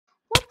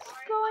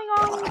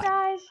going on,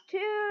 guys,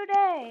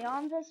 today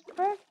on this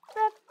perfect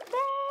day?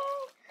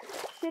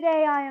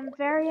 Today I am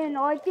very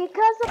annoyed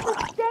because of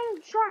this dang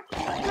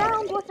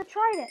round with the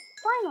trident.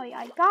 Finally,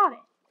 I got it.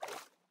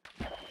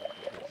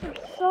 They're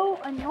so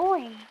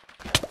annoying.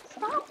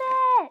 Stop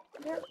it!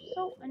 They're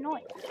so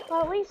annoying.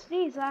 Well, at least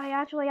these, I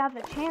actually have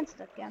a chance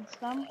against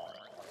them.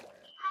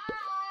 Hi.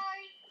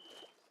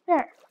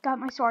 There, got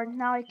my sword.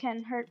 Now I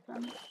can hurt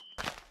them.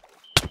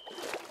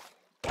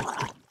 Get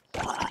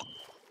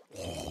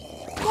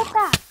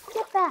back!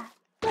 Get back!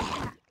 Get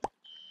back!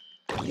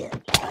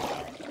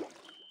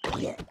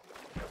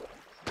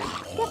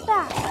 Get back! Get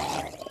back!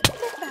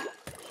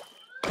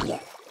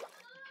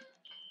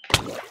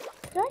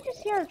 Did I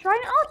just hear a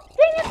trident? Oh,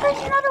 dang it! There's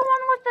another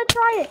one with the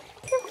trident!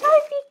 You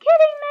gotta be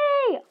kidding me!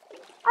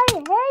 I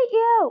hate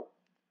you!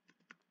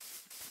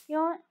 You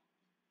know what?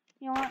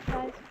 You know what,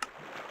 guys?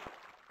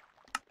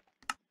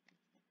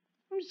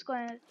 I'm just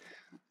gonna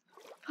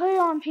put it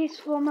on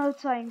peaceful mode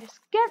so I can just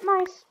get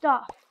my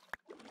stuff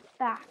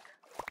back.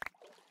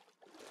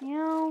 You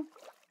know?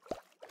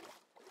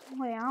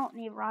 Wait, I don't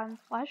need rotten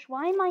flesh.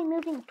 Why am I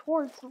moving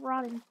towards the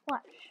rotten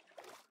flesh?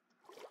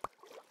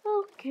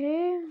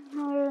 Okay,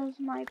 there's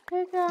my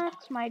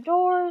pickaxe, my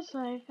doors.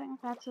 I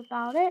think that's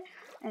about it.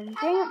 And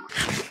damn,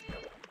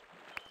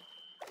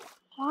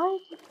 why?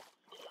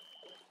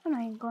 I'm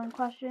not even going to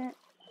question it.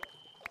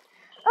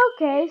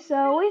 Okay,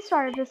 so we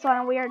started this on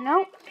a weird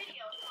note.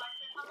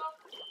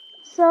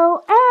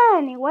 So,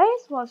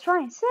 anyways, what I was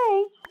trying to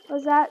say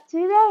was that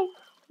today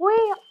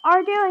we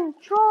are doing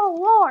Troll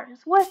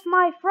Wars with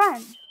my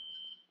friend.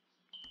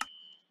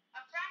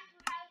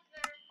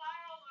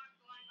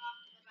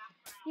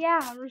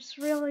 Yeah, it's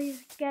really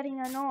getting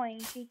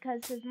annoying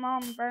because his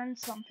mom burned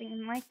something in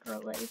the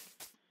microwave.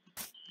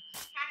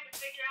 Trying to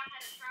figure out how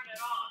to turn it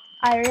off.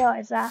 I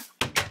realize that.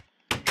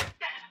 Guys,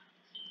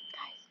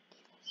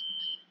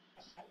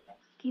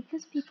 keep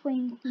this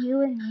between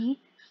you and me.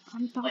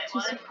 I'm about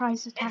to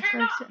surprise attack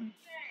Grayson.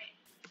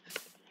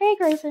 Hey,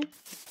 Grayson.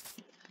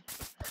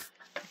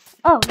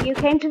 Oh, you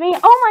came to me?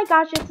 Oh my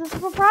gosh, it's a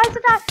surprise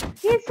attack!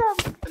 He's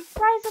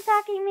surprise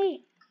attacking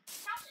me!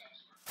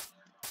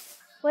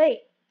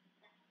 Wait.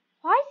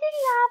 Why did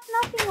he have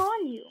nothing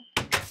on you?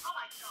 Oh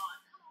my god,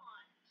 come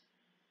on.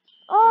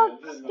 Oh,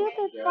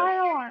 stupid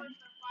fire alarm.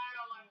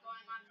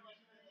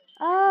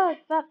 Oh,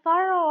 that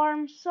fire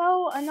alarm's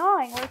so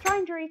annoying. We're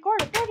trying to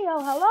record a video.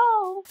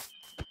 Hello? Okay,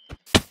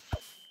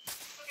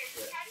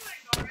 so how do I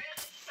ignore it?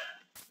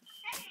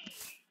 Hey!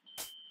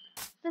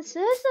 This is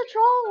the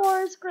Troll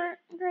Wars,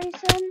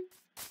 Grayson.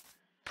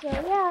 So,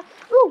 yeah.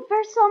 Ooh,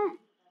 there's some...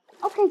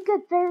 Okay,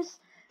 good. There's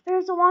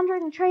a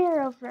wandering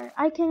trader over there.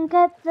 I can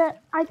get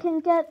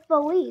the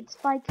leads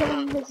by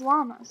killing his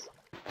llamas.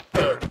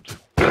 Hey,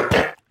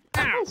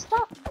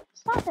 stop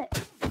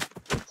it.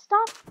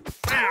 Stop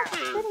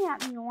spitting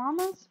at me,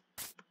 llamas.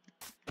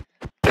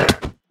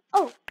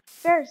 Oh,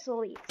 there's the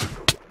leads.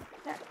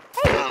 There.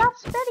 Hey, stop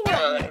spitting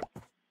at me.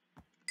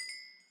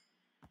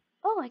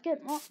 Oh, I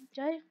get more.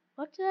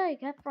 What did I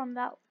get from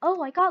that?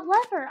 Oh, I got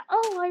leather.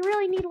 Oh, I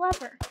really need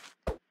leather.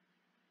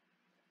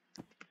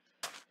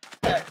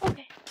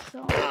 Okay,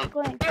 so I'm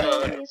going to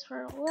kill these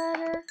for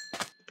leather.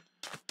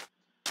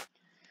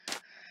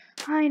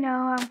 I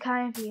know I'm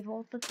kind of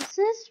evil, but this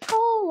is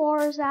Troll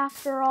Wars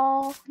after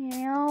all, you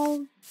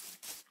know,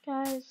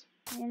 guys,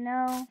 you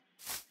know.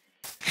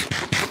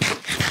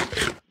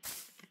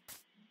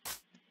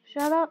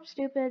 Shut up,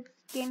 stupid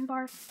game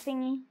bar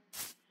thingy.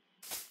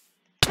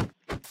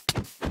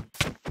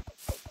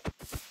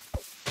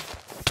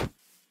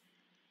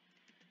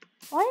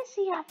 Why does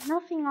he have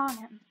nothing on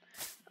him?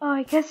 Oh,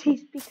 I guess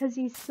because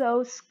he's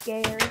so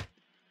scared.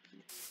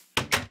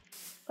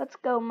 Let's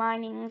go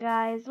mining,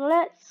 guys.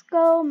 Let's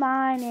go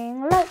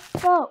mining. Let's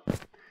go.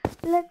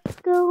 Let's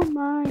go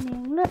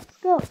mining. Let's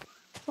go.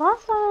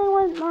 Last time I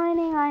went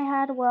mining, I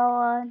had,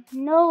 well,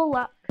 no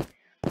luck.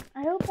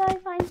 I hope I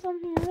find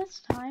something this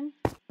time.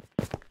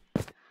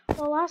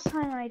 Well, last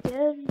time I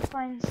did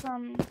find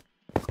some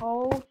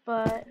gold,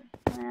 but,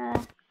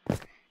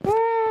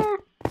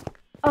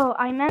 Oh,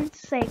 I meant to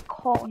say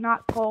coal,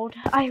 not gold.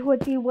 I would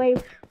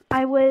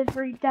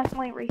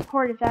definitely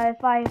recorded that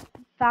if I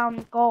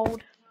found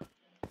gold.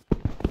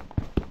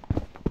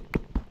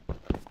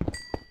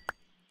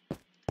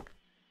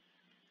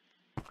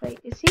 Wait,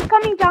 is he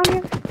coming down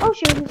here? Oh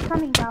shoot, he's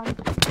coming down.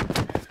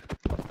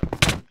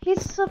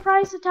 He's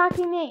surprise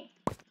attacking me.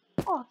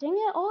 Oh, dang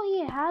it, all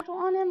he had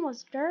on him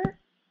was dirt.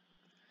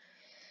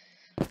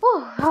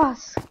 Oh,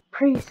 that's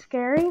pretty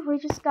scary. We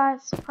just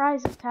got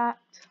surprise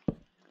attacked.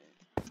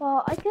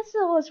 Well, I guess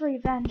it was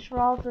revenge for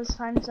all those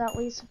times that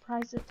we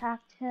surprise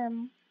attacked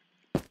him.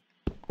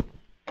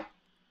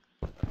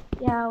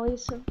 Yeah, we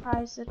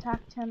surprise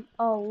attacked him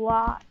a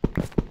lot.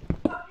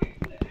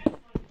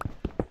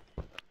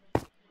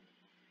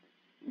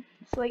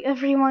 It's like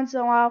every once in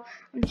a while,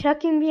 I'm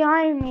checking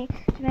behind me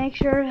to make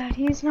sure that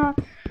he's not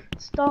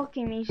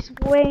stalking me, just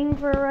waiting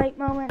for the right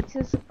moment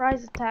to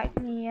surprise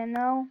attack me, you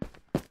know?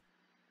 Okay,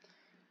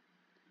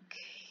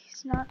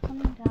 he's not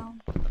coming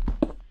down.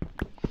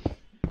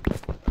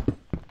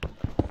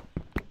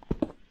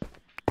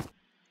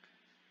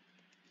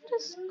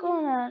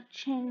 gonna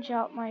change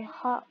out my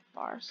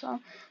hotbar, so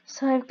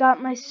I've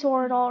got my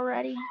sword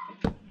already.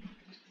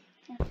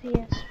 If he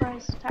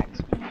tries to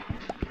text me.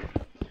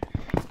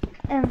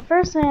 And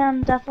first thing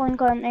I'm definitely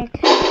going to make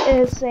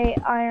is a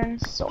iron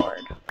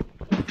sword.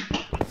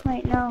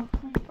 Wait, no.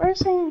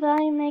 First thing that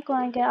I make when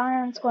I get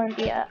iron is going to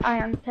be an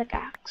iron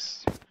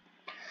pickaxe.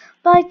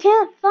 But I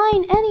can't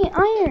find any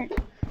iron.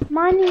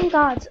 Mining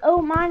gods,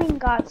 oh mining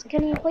gods,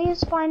 can you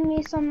please find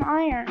me some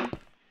iron?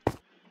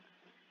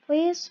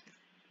 Please?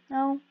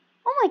 No.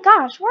 Oh my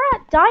gosh, we're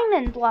at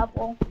diamond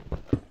level.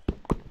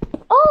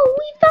 Oh,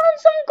 we found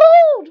some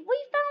gold! We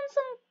found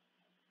some...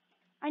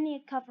 I need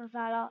to cover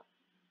that up.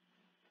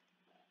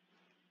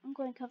 I'm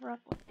going to cover up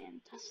with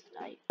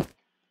Fantastic.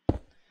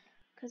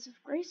 Because if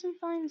Grayson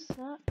finds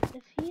that,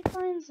 if he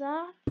finds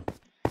that,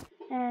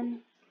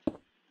 then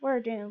we're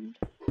doomed.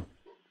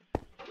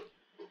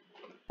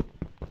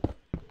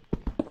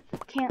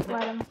 Can't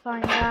let him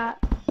find that.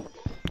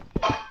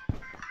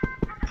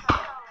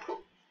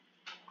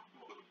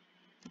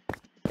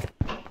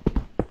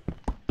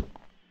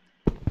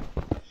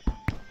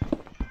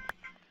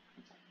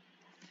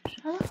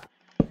 Shut up.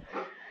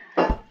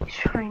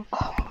 Try and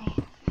call me.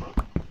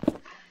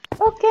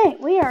 Okay,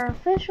 we are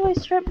officially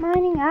strip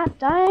mining at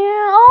diamond.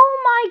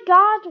 Oh my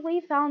god,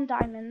 we found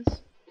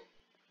diamonds.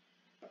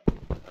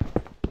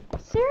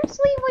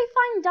 Seriously, we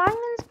find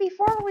diamonds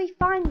before we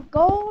find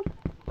gold?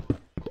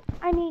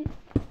 I mean,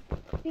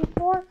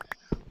 before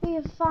we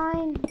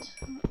find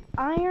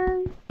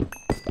iron?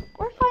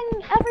 We're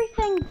finding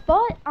everything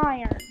but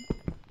iron.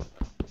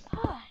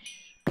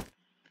 Gosh.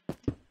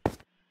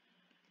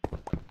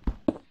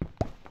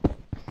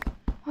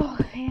 Oh,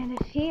 and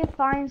if he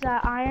finds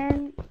that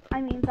iron,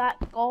 I mean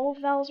that gold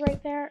that was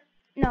right there.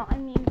 No, I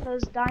mean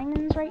those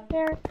diamonds right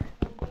there.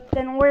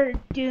 Then we're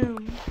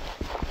doomed.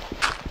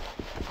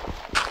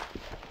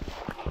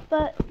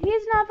 But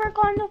he's never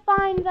going to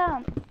find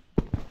them.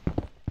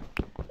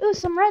 Ooh,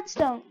 some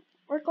redstone.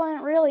 We're going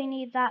to really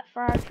need that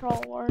for our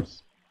troll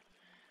wars.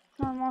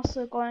 I'm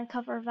also going to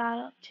cover that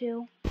up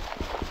too.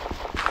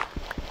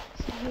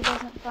 So he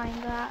doesn't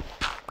find that.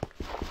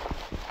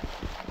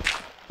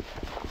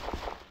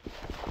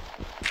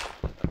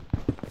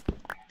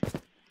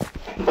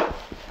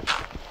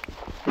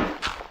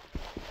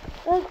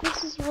 Look,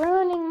 this is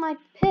ruining my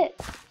pit.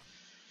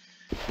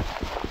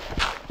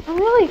 I'm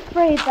really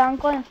afraid that I'm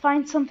going to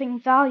find something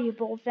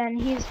valuable, then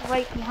he's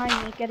right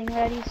behind me getting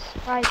ready to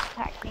surprise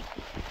attack me.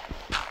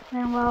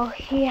 And well,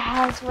 he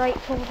has right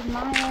hold of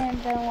my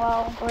hand, then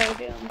well, we're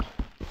doomed.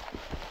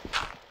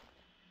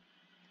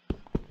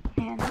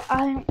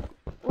 And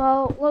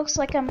well, looks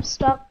like I'm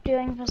stuck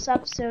doing this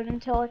episode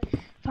until I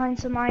find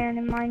some iron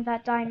and mine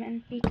that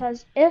diamond,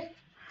 because if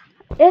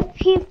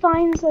he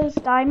finds those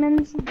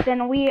diamonds,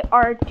 then we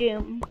are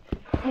doomed.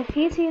 If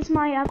he sees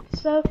my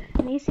episode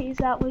and he sees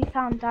that we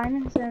found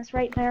diamonds and it's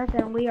right there,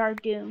 then we are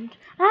doomed.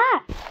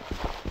 Ah!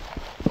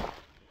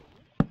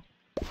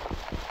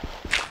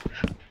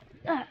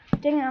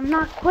 Dang it, I'm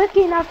not quick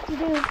enough to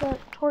do the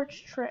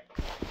torch trick.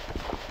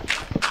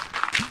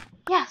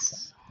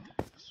 Yes!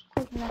 I was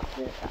quick enough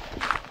to do it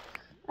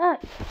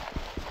that time.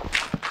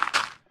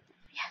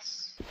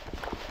 Yes!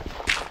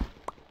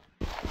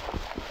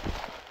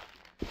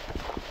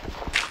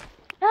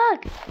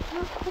 Ugh!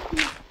 Not quick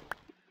enough.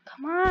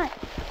 Come on!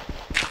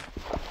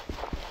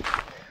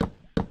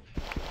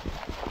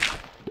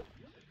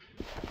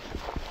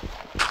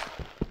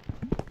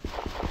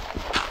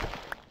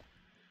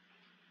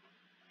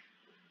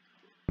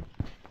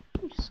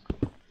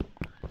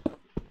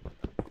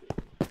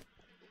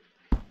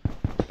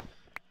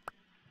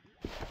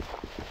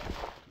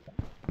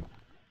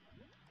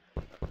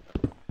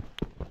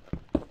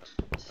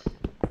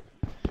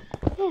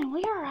 Man,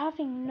 we are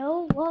having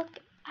no luck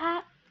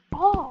at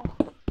all.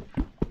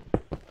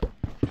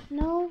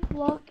 No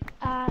luck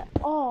at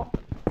all.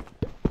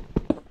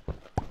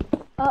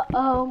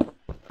 Uh-oh.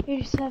 You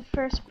just said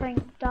first break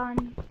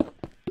done.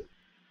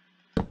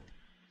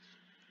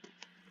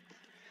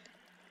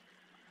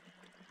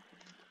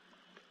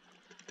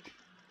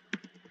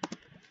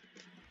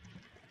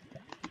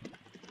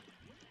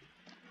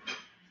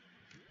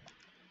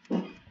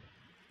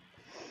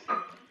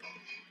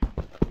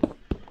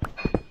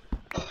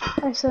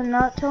 I said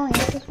not telling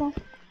you this one.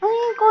 I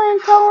ain't going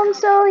to tell him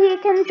so he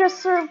can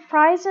just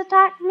surprise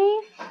attack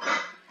me.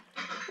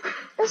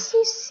 Is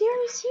he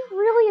serious? He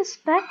really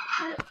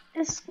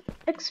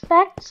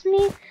expects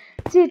me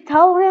to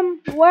tell him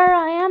where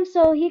I am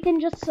so he can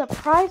just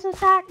surprise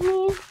attack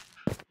me?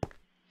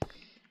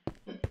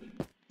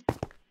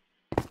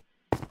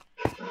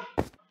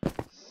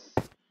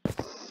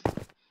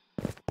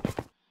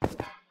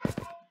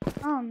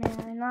 Oh man,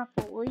 I cannot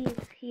believe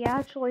he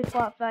actually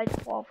thought that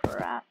I'd fall for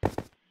that.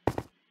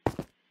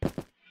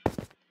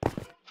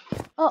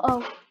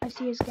 Uh-oh, I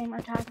see his gamer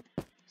tag.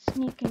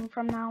 Sneaking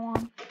from now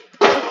on.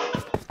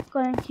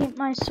 Going to keep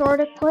my sword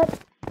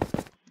equipped.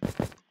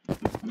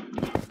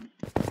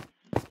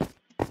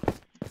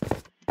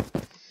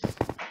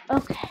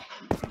 Okay.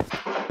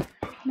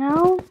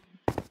 Now,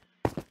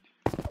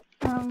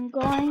 I'm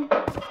going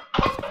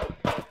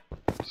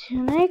to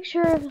make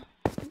sure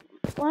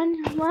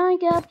when I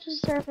get up to the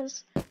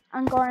surface,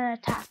 I'm going to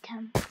attack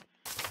him.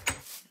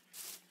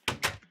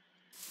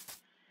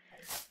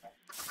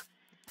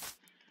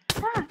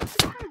 Attack.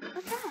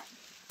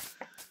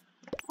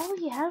 All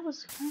he had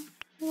was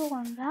control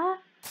on that?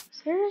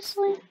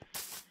 Seriously?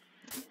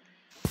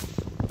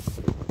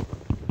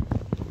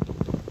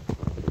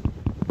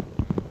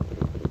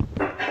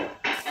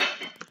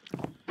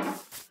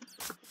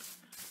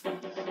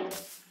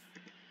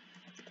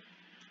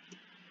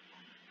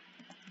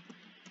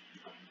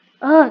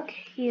 Ugh,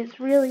 he is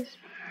really...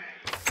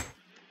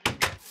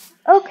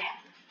 Okay.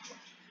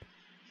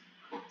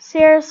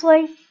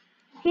 Seriously?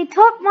 He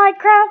took my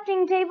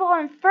crafting table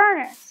and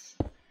furnace.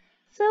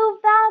 So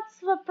that's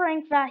the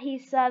prank that he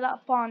set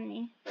up on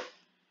me.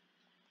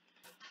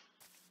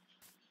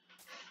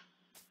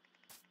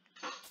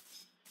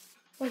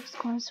 We're just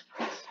going to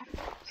suppress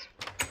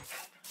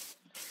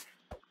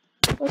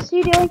that. What's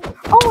he doing?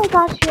 Oh my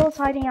gosh, he was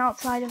hiding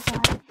outside of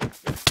that.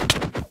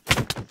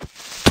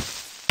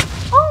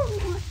 Oh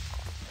my...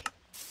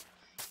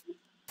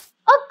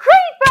 A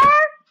creeper!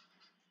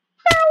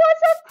 There was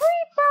a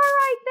creeper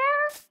right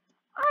there!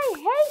 I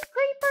hate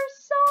creepers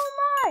so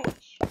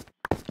much!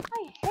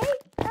 I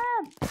hate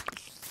them!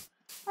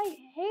 I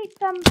hate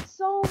them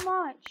so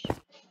much.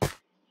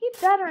 He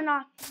better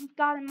not have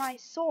gotten my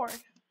sword.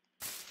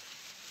 I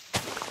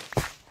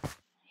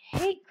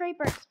hate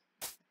creepers.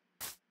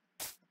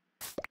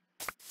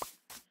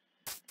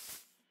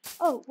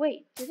 Oh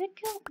wait, did that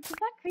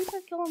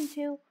creeper kill him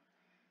too?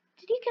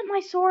 Did he get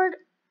my sword?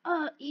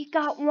 He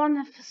got one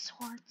of the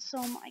swords.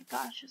 Oh my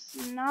gosh, this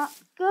is not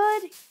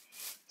good.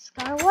 He's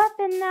got a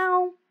weapon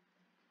now.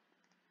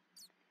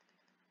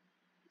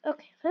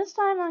 Okay, this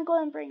time I'm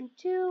going to bring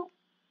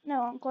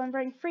I'm going to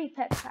bring 3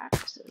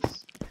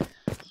 pickaxes.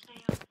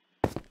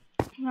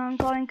 And I'm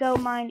going to go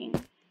mining.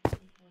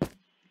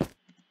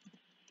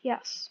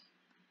 Yes.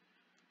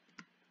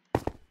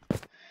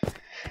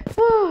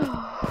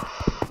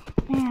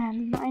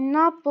 Man, I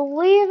not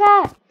believe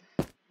that.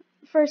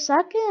 For a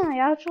second, I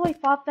actually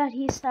thought that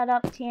he set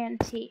up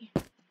TNT.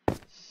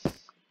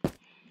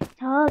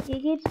 Oh, he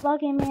keeps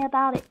bugging me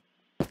about it.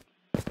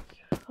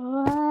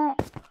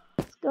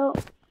 Let's go.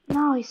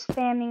 Now he's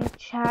spamming the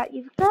chat.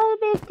 You've got to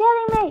be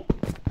kidding me.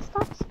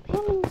 Stop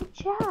spamming the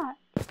chat.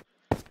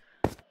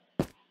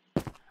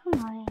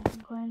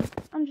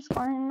 I'm just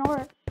going to ignore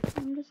it.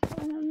 I'm just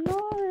going to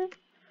ignore it.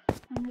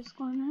 I'm just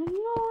going to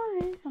ignore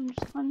it. I'm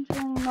just going to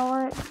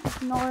ignore it.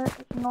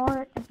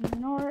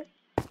 Ignore it.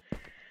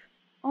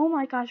 Oh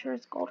my gosh,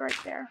 there's gold right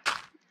there.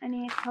 I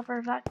need to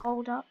cover that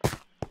gold up.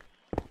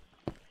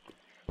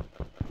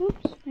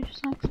 Oops, I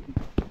just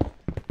accidentally.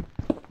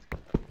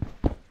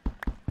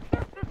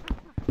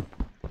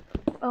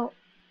 Oh,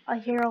 I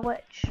hear a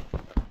witch.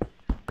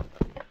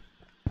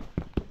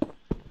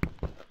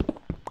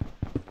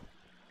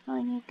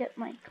 I need to get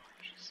my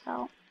torches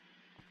out.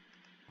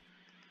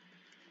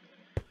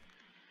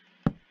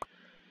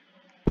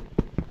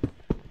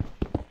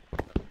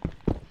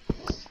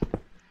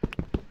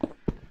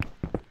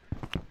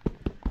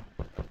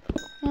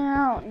 I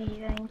don't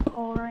need any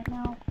coal right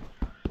now.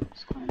 I'm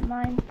just going to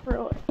mine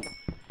through it.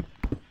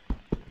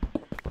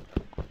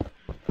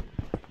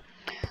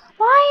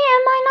 Why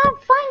am I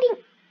not finding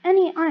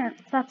any iron?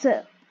 That's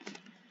it.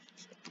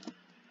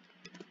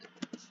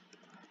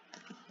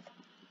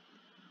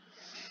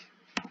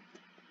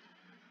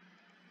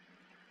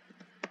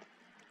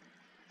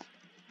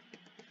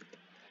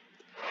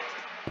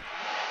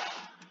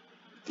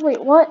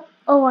 Wait, what?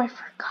 Oh, I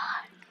forgot.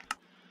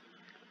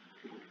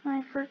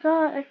 I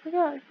forgot.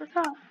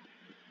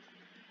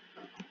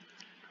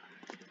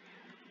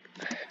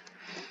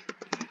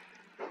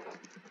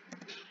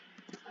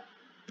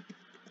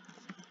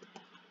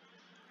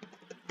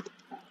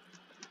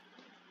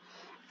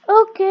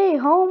 Okay,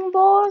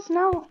 homeboys.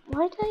 Now,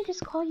 why did I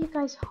just call you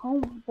guys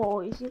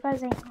homeboys? You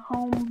guys ain't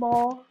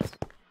homeboys.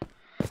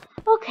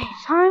 Okay,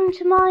 time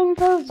to mine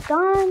those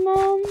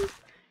diamonds.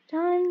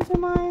 Time to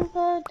mine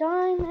the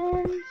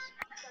diamonds.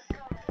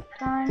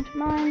 Time to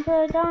mine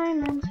the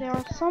diamonds. They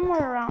are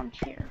somewhere around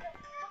here.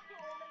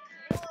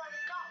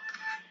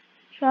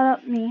 Shut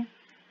up, me.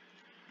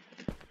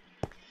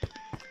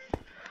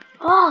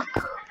 Oh,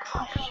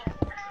 gosh.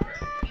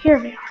 Here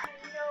we are.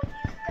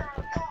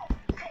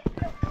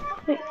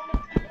 Wait.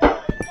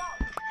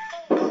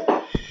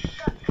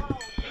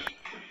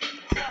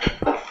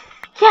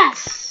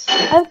 Yes!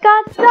 I've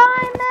got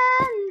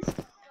diamonds!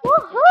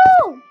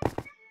 Woohoo!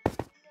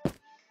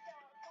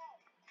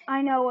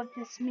 I know what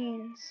this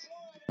means.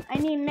 I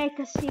need to make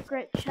a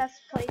secret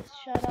chest place.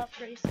 Shut up,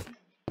 Grayson.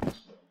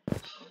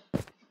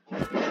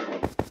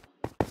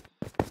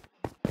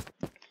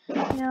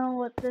 You know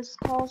what this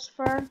calls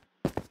for?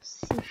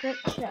 Secret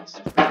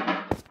chest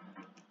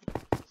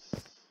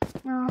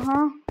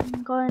room.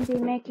 I'm going to be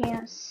making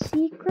a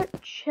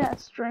secret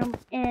chest room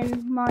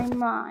in my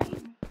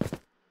mine.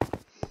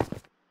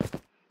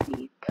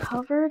 Be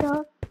covered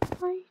up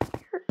by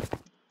dirt.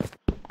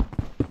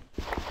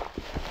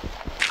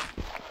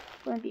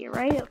 Going to be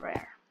right over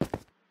there.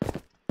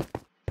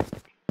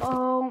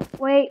 Oh,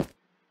 wait.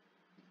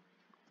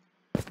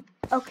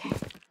 Okay.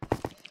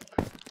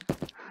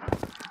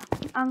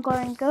 I'm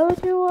going to go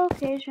to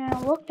location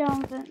and look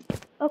down the...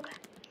 Okay.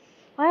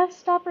 I have to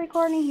stop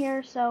recording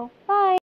here, so bye.